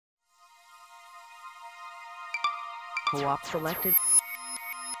Co-op selected.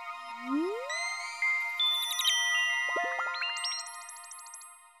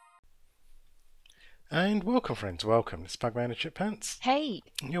 And welcome friends, welcome. It's Pugman and Chippants. Hey!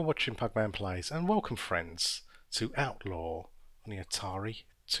 You're watching PugmanPlays, and welcome friends to Outlaw on the Atari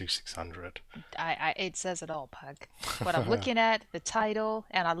 2600. It says it all, Pug. What I'm looking at, the title,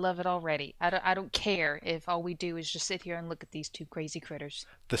 and I love it already. I don't care if all we do is just sit here and look at these two crazy critters.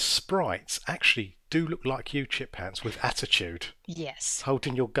 The sprites actually do look like you, Chippants, with attitude. Yes.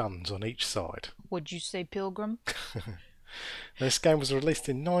 Holding your guns on each side. Would you say Pilgrim? This game was released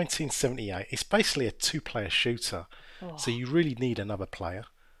in 1978. It's basically a two-player shooter, so you really need another player.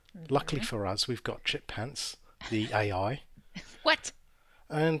 Luckily for us, we've got Chippants, the AI. What?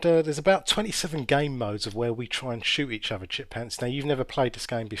 And there's about 27 game modes of where we try and shoot each other, Chippants. Now, you've never played this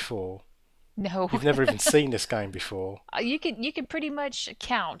game before. No. You've never even seen this game before. You can pretty much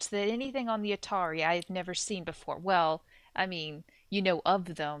count that anything on the Atari I've never seen before. Well, I mean, you know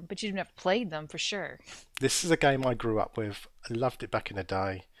of them, but you've never played them for sure. This is a game I grew up with. I loved it back in the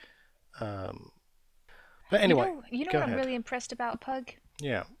day. But anyway, you know go what ahead. I'm really impressed about, Pug?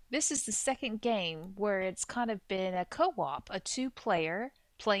 Yeah. This is the second game where it's kind of been a co-op, a two-player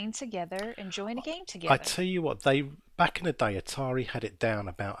playing together, enjoying a game together. I tell you what, back in the day, Atari had it down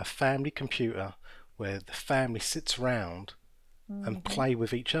about a family computer where the family sits round and play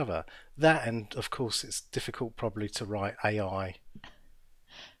with each other. That, and of course, it's difficult probably to write AI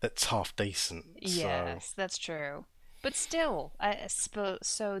that's half decent. Yes, that's true. But still, I suppose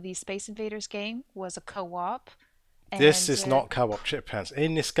so. The Space Invaders game was a co-op. This is not co-op, Chippants.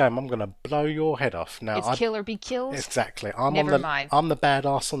 In this game, I'm going to blow your head off. Now, it's kill or be killed. Exactly. Never mind. I'm the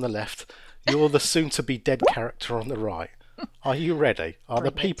badass on the left. You're the soon-to-be dead character on the right. Are you ready? Are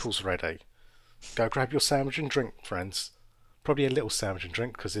the peoples ready? Go grab your sandwich and drink, friends. Probably a little sandwich and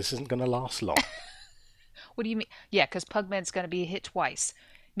drink, because this isn't going to last long. What do you mean? Yeah, because Pugman's going to be hit twice.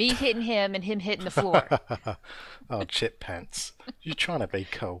 Me hitting him and him hitting the floor. Oh, Chippants. You're trying to be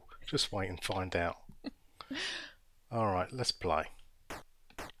cool. Just wait and find out. Alright, let's play.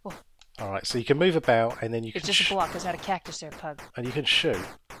 Oh. Alright, so you can move about and then you can... It's just a block. There's not a cactus there, Pug. And you can shoot.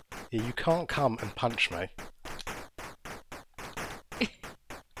 Yeah, you can't come and punch me.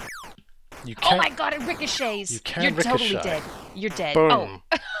 You Oh my god, it ricochets! You can You're ricochet. totally dead. You're dead. Boom.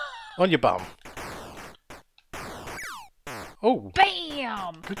 Oh. On your bum. Oh.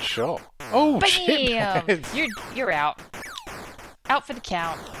 Bam! Good shot. Oh, Bam! Chippants. You're out. Out for the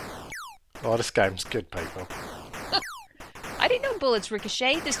count. Oh, this game's good, people. I didn't know bullets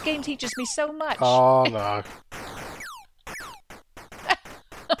ricochet. This game teaches me so much. Oh, no.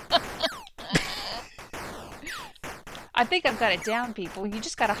 I think I've got it down, people. You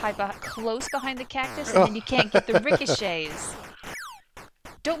just gotta hide close behind the cactus, and then you can't get the ricochets.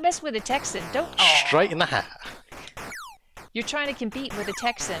 Don't mess with a Texan. Don't. Oh. Straight in the hat. You're trying to compete with a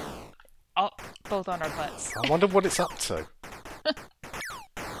Texan. Oh, both on our butts. I wonder what it's up to.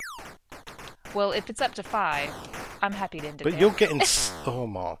 Well, if it's up to 5, I'm happy to end it. But you're getting... Oh,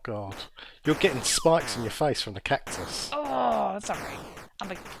 my God. You're getting spikes in your face from the cactus. Oh, that's alright.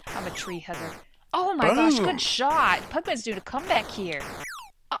 I'm a tree hugger. Oh my gosh, good shot. Pugman's doing a comeback here.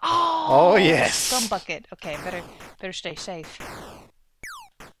 Oh, yes. Scumbucket. Okay, better stay safe.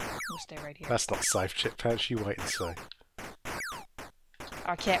 We'll stay right here. That's not safe, Chippants. You wait and see.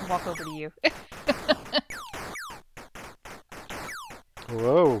 I can't walk over to you.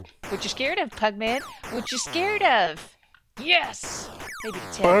 Whoa. What you scared of, Pugman? What you scared of? Yes! Maybe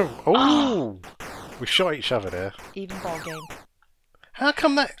 10. Boom. Oh. We shot each other there. Even ball game. How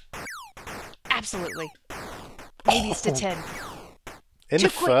come that... Absolutely. Maybe it's to 10. In Too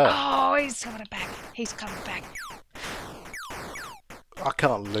the quick. fur. Oh, he's coming back. He's coming back. I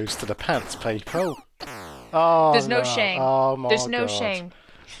can't lose to the pants, people. Oh, There's no shame. Oh, my There's no God. shame.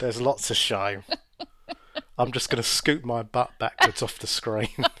 There's lots of shame. I'm just going to scoot my butt backwards off the screen.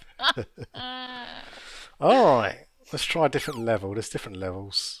 Alright, let's try a different level. There's different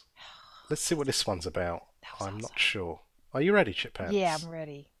levels. Let's see what this one's about. I'm not sure. Are you ready, Chippants? Yeah, I'm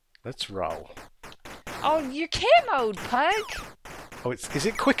ready. Let's roll. Oh, you're camoed, Pug! Oh, is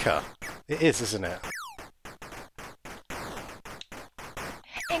it quicker? It is, isn't it?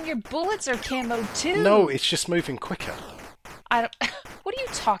 And your bullets are camoed too! No, it's just moving quicker. I don't... What are you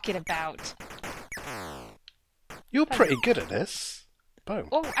talking about? You're pretty good at this. Boom.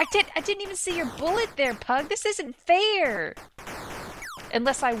 Oh, I didn't even see your bullet there, Pug. This isn't fair.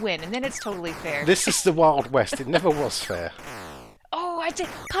 Unless I win, and then it's totally fair. This is the Wild West. It never was fair. Oh, I did.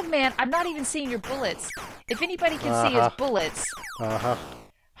 Pugman, I'm not even seeing your bullets. If anybody can see his bullets... Uh-huh.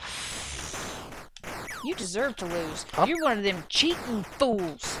 You deserve to lose. You're one of them cheating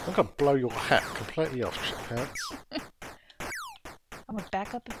fools. I'm going to blow your hat completely off, Chippants. I'm gonna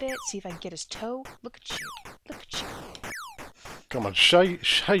back up a bit, see if I can get his toe. Look at you. Look at you. Come on, show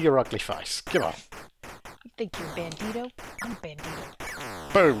your ugly face. Come on. You think you're Bandito? I'm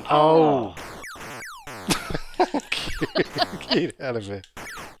Bandito. Boom. Oh. Get out of here.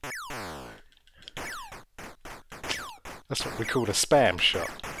 That's what we call a spam shot.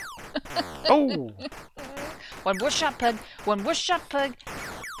 Oh. One more shot, Pug. One more shot, Pug.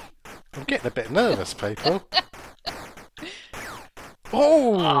 I'm getting a bit nervous, people.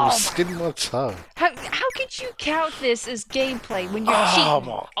 Oh, skin my toe. How could you count this as gameplay when you're cheating?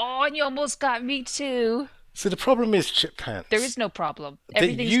 Oh, and you almost got me too. So the problem is, Chippants. There is no problem.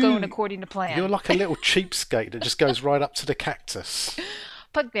 Everything's going according to plan. You're like a little cheapskate that just goes right up to the cactus.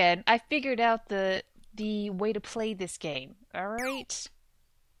 Pugman, I figured out the way to play this game. All right.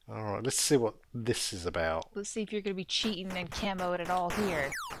 All right. Let's see what this is about. Let's see if you're going to be cheating and camoed at all here.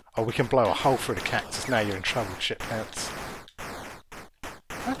 Oh, we can blow a hole through the cactus. Now you're in trouble, Chippants.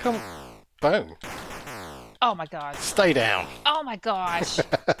 How come? Boom. Oh my god. Stay down. Oh my gosh.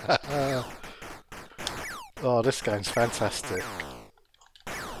 Oh, this game's fantastic.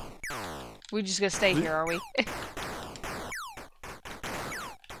 We're just gonna stay here, are we?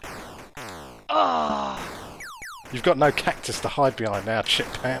 Oh! You've got no cactus to hide behind now,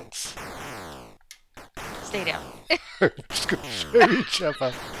 Chippants. Stay down. Just gonna shoot each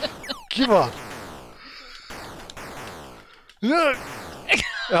other. Come on. Look.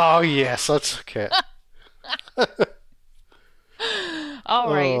 Oh yes, I took it.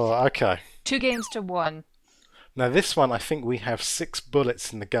 All right. Oh, okay. 2 games to 1. Now this one, I think we have 6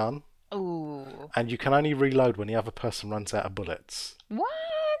 bullets in the gun. Ooh. And you can only reload when the other person runs out of bullets. What?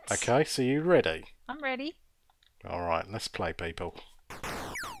 Okay, so you ready? I'm ready. Alright, let's play, people.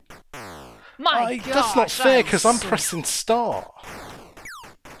 My gosh, that's not fair, because I'm pressing start.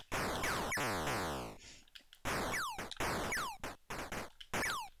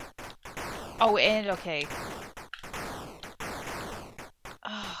 Oh, and okay.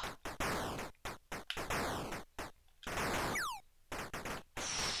 Oh.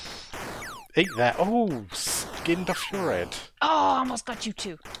 Eat that. Oh, skinned off your head. Oh, I almost got you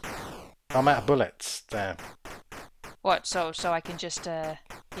too. I'm out of bullets. Damn. What? So I can just,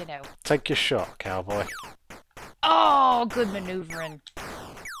 you know. Take your shot, cowboy. Oh, good maneuvering.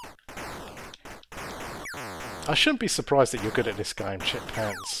 I shouldn't be surprised that you're good at this game,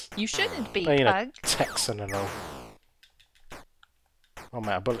 Chippants. You shouldn't be, Being Pug. a Texan and all. I'm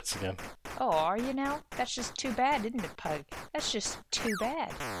out of bullets again. Oh, are you now? That's just too bad, isn't it, Pug? That's just too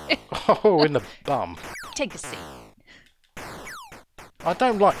bad. Oh, in the bum. Take a seat. I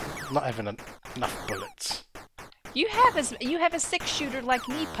don't like not having enough bullets. You have a 6-shooter like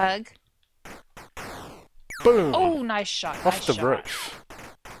me, Pug. Boom! Oh, nice shot. Off the shot. roof.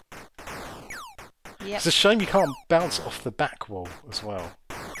 Yep. It's a shame you can't bounce off the back wall as well.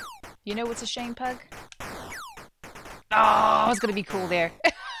 You know what's a shame, Pug? Oh, I was gonna be cool there.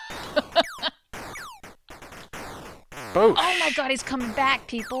 Boosh. Oh my god, he's coming back,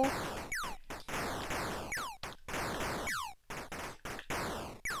 people.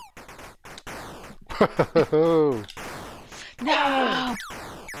 No!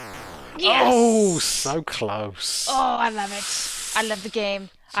 Yes! Oh, so close. Oh, I love it. I love the game.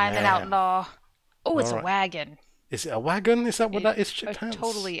 I'm an outlaw. Oh, it's a wagon. Is it a wagon? Is that what that is, Chippants?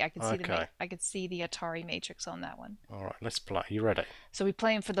 Totally. I can see I can see the Atari Matrix on that one. All right, let's play. You ready? So we're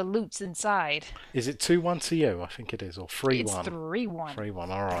playing for the loots inside. Is it 2-1 to you? I think it is, or 3-1. It's 3-1. 3-1.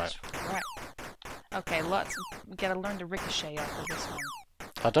 All right. Right. Okay, we gotta learn to ricochet off of this one.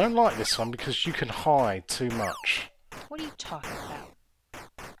 I don't like this one because you can hide too much. What are you talking about?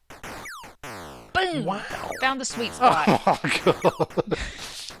 Boom! Wow. Found the sweet spot. Oh my god.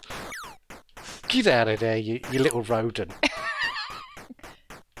 Get out of there, you little rodent.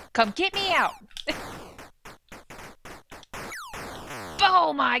 Come get me out.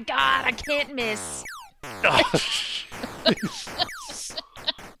 Oh my god, I can't miss.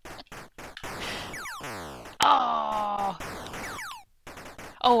 Oh.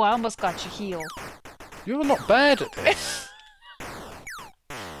 Oh, I almost got your heel. You're not bad at this.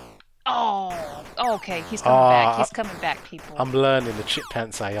 Oh, okay, he's coming back. He's coming back, people. I'm learning the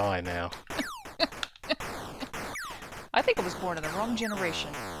Chippants AI now. I think I was born in the wrong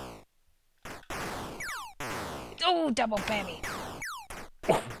generation. Oh, double whammy.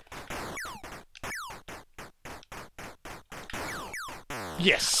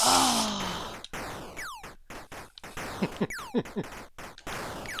 Yes. Oh.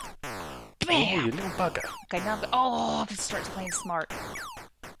 Bam! Oh, you little bugger. Okay, now I can start playing smart.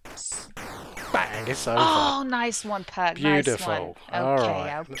 Bang, it's over. Oh, nice one, Pug. Beautiful. Nice one. Okay, All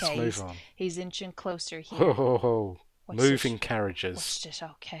right, okay. let's move on. He's inching closer here. Ho, ho, ho. What's Moving this? carriages. What's this?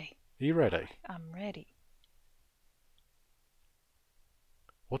 Okay. Are you ready? I'm ready.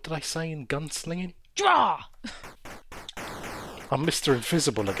 What did I say in gunslinging? Draw! I'm Mr.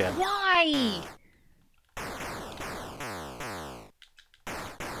 Invisible again. Why?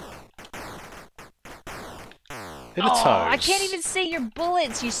 In the toes. I can't even see your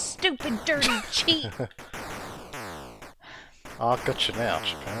bullets, you stupid, dirty cheat. I got you now,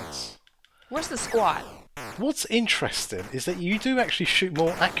 Chippants. Where's the squad? What's interesting is that you do actually shoot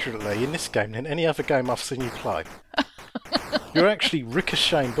more accurately in this game than any other game I've seen you play. You're actually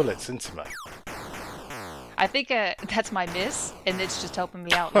ricocheting bullets into me. I think that's my miss, and it's just helping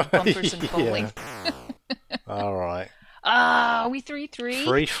me out with bumpers and bowling. Alright. Ah, we 3-3?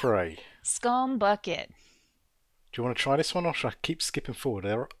 3-3. Scum bucket. Do you want to try this one, or should I keep skipping forward?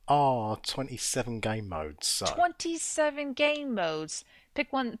 There are 27 game modes, so... 27 game modes.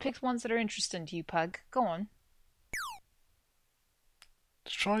 Pick ones that are interesting to you, Pug. Go on.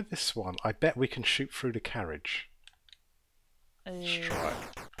 Let's try this one. I bet we can shoot through the carriage. Let's try it.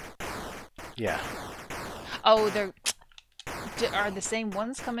 Yeah. Oh, are the same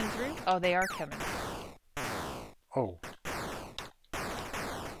ones coming through? Oh, they are coming. Oh.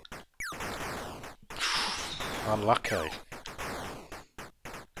 Unlucky.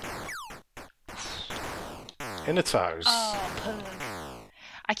 In the toes. Oh, Pug.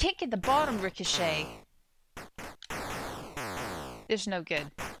 I can't get the bottom ricochet. It's no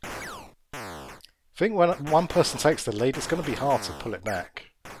good. I think when one person takes the lead, it's going to be hard to pull it back.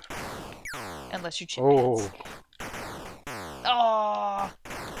 Unless you chip Oh. Oh.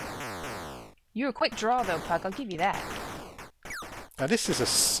 You're a quick draw though, Pug. I'll give you that. Now this is a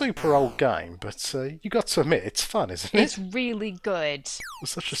super old game, but you got to admit it's fun, isn't it? It's really good.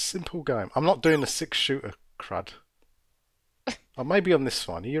 It's such a simple game. I'm not doing the 6-shooter crud. Oh, maybe on this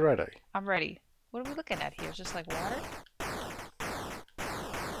one. Are you ready? I'm ready. What are we looking at here? Is this like water?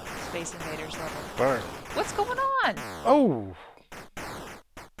 Space Invaders level. Burn. What's going on? Oh!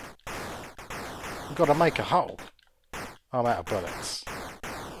 We've got to make a hole. I'm out of bullets.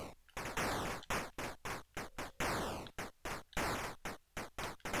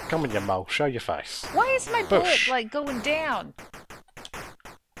 Come on, you mole. Show your face. Why is my bullet Bush. like going down?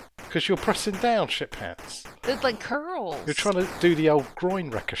 Because you're pressing down, shit pants. It's like curls. You're trying to do the old groin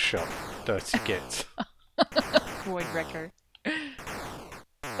wrecker shot, dirty git. Void Wrecker.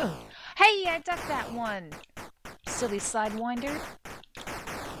 Oh. Hey, I ducked that one. Silly sidewinder.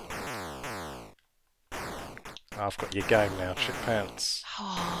 I've got your game now, shit pants.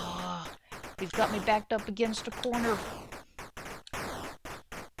 Oh, you've got me backed up against a corner.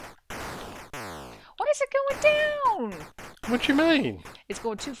 Why is it going down? What do you mean? It's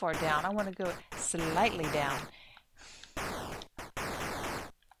going too far down. I want to go slightly down.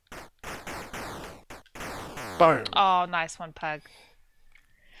 Boom. Oh, nice one, Pug.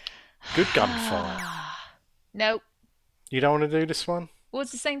 Good gunfire. Nope. You don't want to do this one? Well,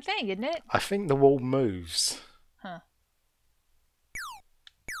 it's the same thing, isn't it? I think the wall moves. Huh.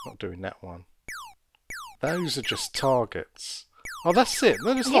 Not doing that one. Those are just targets. Oh, that's it.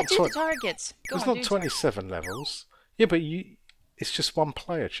 No, there's Yeah, not do the targets. Go there's on, not do 27 levels. Yeah, but it's just one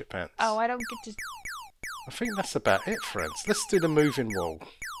player, Chippants. Oh, I don't get to... I think that's about it, friends. Let's do the moving wall.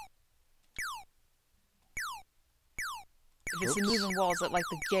 If it's the moving walls that like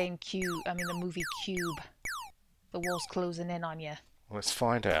the game Cube, I mean the movie Cube. The wall's closing in on you. Let's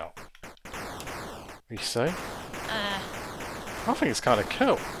find out. You see? I think it's kind of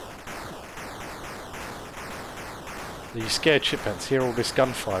cool. Are you scared, Chippants? Hear all this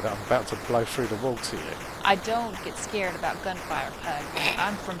gunfire that I'm about to blow through the wall to you? I don't get scared about gunfire, Pug.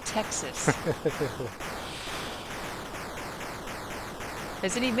 I'm from Texas.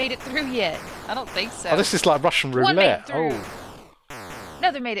 Hasn't he made it through yet? I don't think so. Oh, this is like Russian One made roulette. it through. Oh.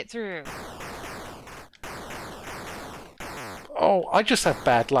 Another made it through. Oh, I just have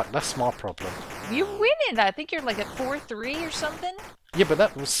bad luck. That's my problem. You're winning. I think you're like at 4-3 or something. Yeah, but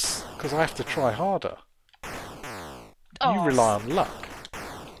that was because I have to try harder. Oh, You rely on luck.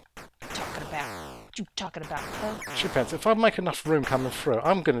 What you talking about, Pug? Chippants, if I make enough room coming through,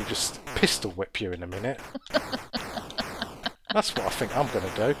 I'm going to just pistol whip you in a minute. That's what I think I'm going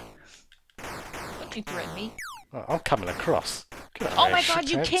to do. Don't you threaten me. Oh, I'm coming across. Get Oh there, my god,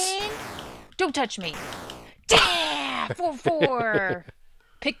 you Chippants. can? Don't touch me. Damn! 4-4.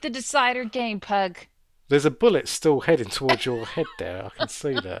 Pick the decider game, Pug. There's a bullet still heading towards your head there. I can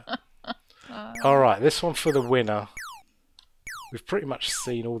see that. Alright, this one for the winner. We've pretty much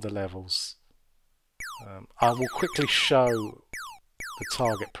seen all the levels. I will quickly show the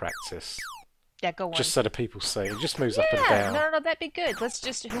target practice. Yeah, go on. Just so the people see. It just moves up and Yeah, down. no, that'd be good. Let's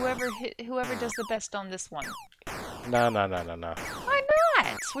just whoever does the best on this one. No. Why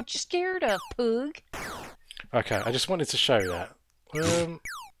not? What you scared of, Pug? Okay, I just wanted to show that.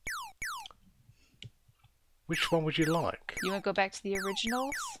 Which one would you like? You want to go back to the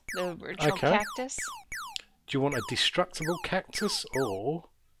originals? The original Okay. cactus? Do you want a destructible cactus or...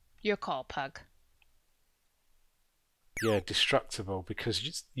 Your call, Pug. Yeah, destructible,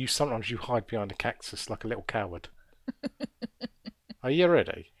 because you sometimes you hide behind a cactus like a little coward. Are you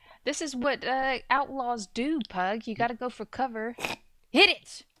ready? This is what outlaws do, Pug. You gotta go for cover. Hit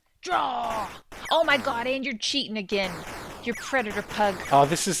it! Draw! Oh my god, and you're cheating again. You're predator, Pug. Oh,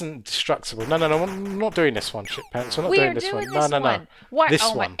 this isn't destructible. No, I'm not doing this one, Chippants. We're not We doing are this doing one. this No. one. What? This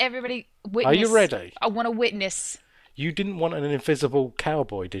oh one. My, everybody, witness. Are you ready? I want to witness. You didn't want an invisible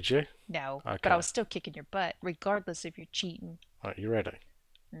cowboy, did you? No, Okay. but I was still kicking your butt, regardless if you're cheating. Right, you ready?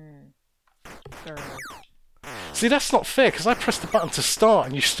 Grr. See, that's not fair, because I pressed the button to start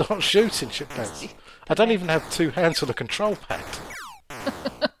and you start shooting, Chippants. I don't even have 2 hands on the control pad.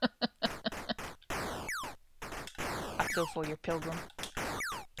 I feel for your pilgrim.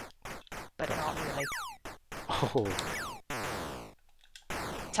 But not really. Oh,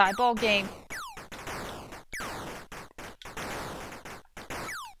 Tie ball game.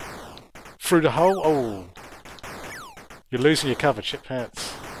 through the hole? Oh. You're losing your cover,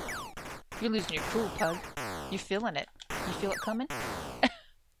 Chippants. You're losing your cool, Pug. You feeling it? You feel it coming?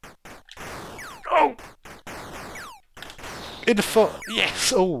 Oh! In the foot.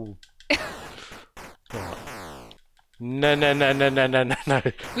 Yes. Oh. Right. No.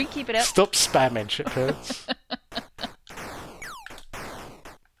 We can keep it up. Stop spamming, Chippants.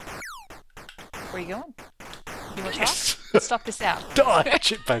 Where you going? You want to Yes. talk? Let's talk this out. Die,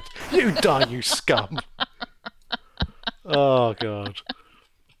 Chippants. You die, you scum. Oh, God.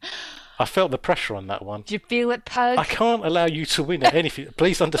 I felt the pressure on that one. Do you feel it, Pug? I can't allow you to win at anything.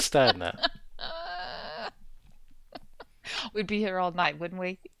 Please understand that. We'd be here all night, wouldn't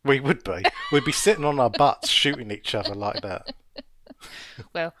we? We would be. We'd be sitting on our butts shooting each other like that.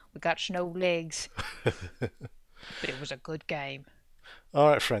 Well, we got no legs. But it was a good game.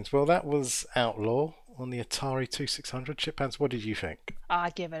 Alright, friends. Well, that was Outlaw on the Atari 2600. Chippants, what did you think? I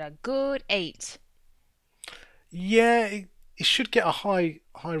give it a good 8. Yeah, it should get a high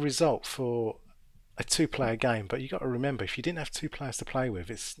result for a 2-player game, but you got to remember, if you didn't have 2 players to play with,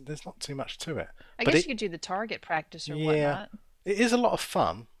 there's not too much to it. I But guess you could do the target practice or whatnot. It is a lot of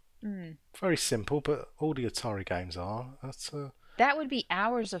fun. Very simple, but all the Atari games are. That would be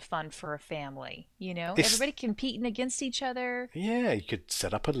hours of fun for a family, you know? Everybody competing against each other. Yeah, you could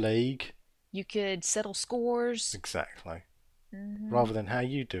set up a league. You could settle scores. Exactly. Rather than how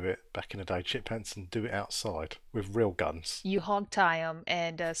you do it back in the day, Chippants, and do it outside with real guns. You hog tie them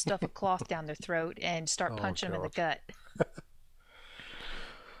and stuff a cloth down their throat and start punching them in the gut.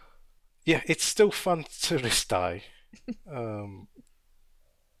 Yeah, it's still fun to this day. I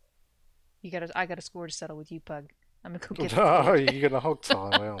got a score to settle with you, Pug. I'm gonna go get Oh, it. you're gonna hog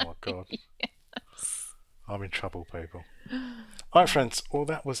tie me? Oh my God. Yes. I'm in trouble, people. Alright, friends. Well,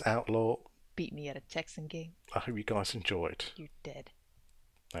 that was Outlaw. Beat me at a Texan game. I hope you guys enjoyed. You're dead.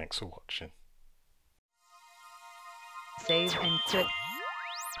 Thanks for watching. Save and quit.